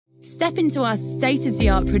Step into our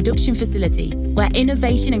state-of-the-art production facility, where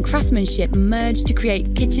innovation and craftsmanship merge to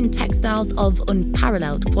create kitchen textiles of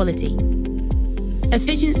unparalleled quality.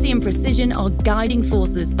 Efficiency and precision are guiding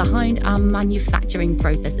forces behind our manufacturing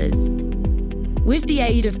processes. With the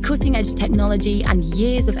aid of cutting-edge technology and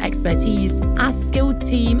years of expertise, our skilled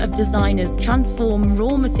team of designers transform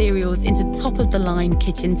raw materials into top-of-the-line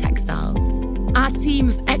kitchen textiles. Our team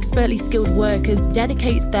of expertly skilled workers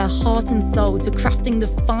dedicates their heart and soul to crafting the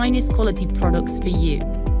finest quality products for you.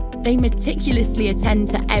 They meticulously attend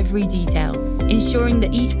to every detail, ensuring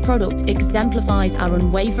that each product exemplifies our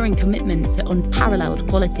unwavering commitment to unparalleled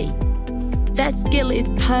quality. Their skill is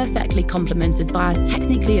perfectly complemented by our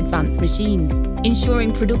technically advanced machines,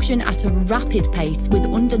 ensuring production at a rapid pace with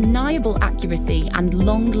undeniable accuracy and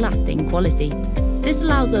long-lasting quality. This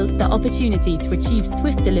allows us the opportunity to achieve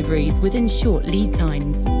swift deliveries within short lead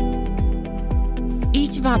times.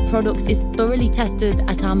 Each of our products is thoroughly tested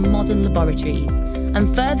at our modern laboratories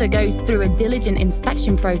and further goes through a diligent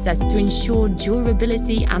inspection process to ensure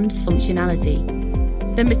durability and functionality.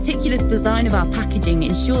 The meticulous design of our packaging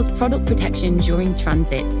ensures product protection during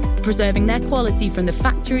transit, preserving their quality from the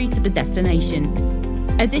factory to the destination.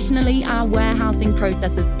 Additionally, our warehousing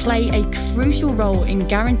processes play a crucial role in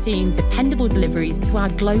guaranteeing dependable deliveries to our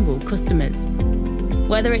global customers.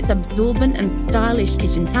 Whether it's absorbent and stylish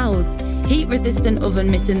kitchen towels, heat-resistant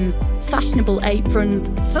oven mittens, fashionable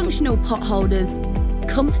aprons, functional pot holders,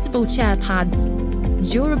 comfortable chair pads,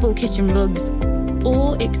 durable kitchen rugs,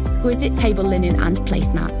 or exquisite table linen and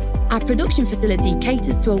placemats, our production facility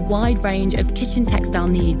caters to a wide range of kitchen textile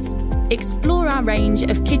needs. Explore our range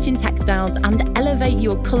of kitchen textiles and elevate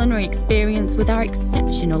your culinary experience with our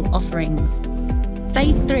exceptional offerings.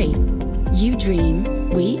 Phase 3. You dream,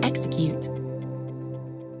 we execute.